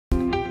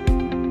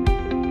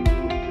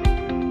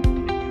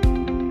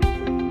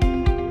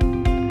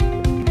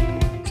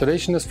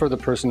Sedation is for the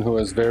person who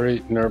is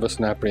very nervous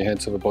and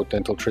apprehensive about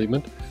dental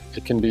treatment.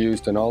 It can be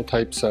used in all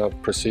types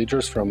of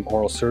procedures, from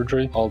oral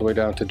surgery all the way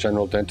down to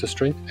general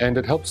dentistry. And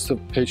it helps the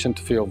patient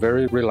to feel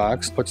very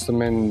relaxed, puts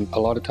them in a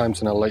lot of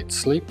times in a light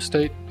sleep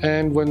state.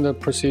 And when the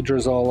procedure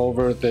is all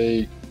over,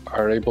 they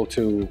are able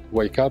to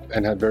wake up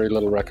and have very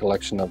little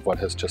recollection of what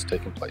has just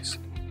taken place.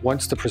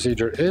 Once the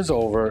procedure is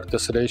over, the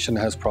sedation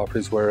has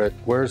properties where it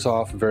wears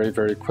off very,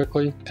 very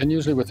quickly, and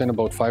usually within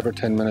about 5 or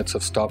 10 minutes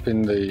of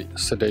stopping the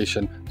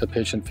sedation, the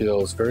patient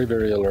feels very,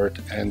 very alert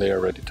and they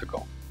are ready to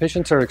go.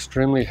 Patients are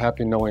extremely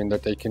happy knowing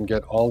that they can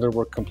get all their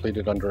work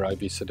completed under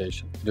IV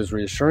sedation. It is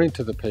reassuring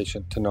to the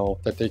patient to know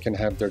that they can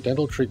have their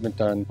dental treatment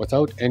done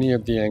without any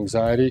of the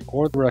anxiety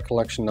or the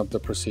recollection of the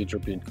procedure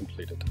being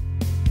completed.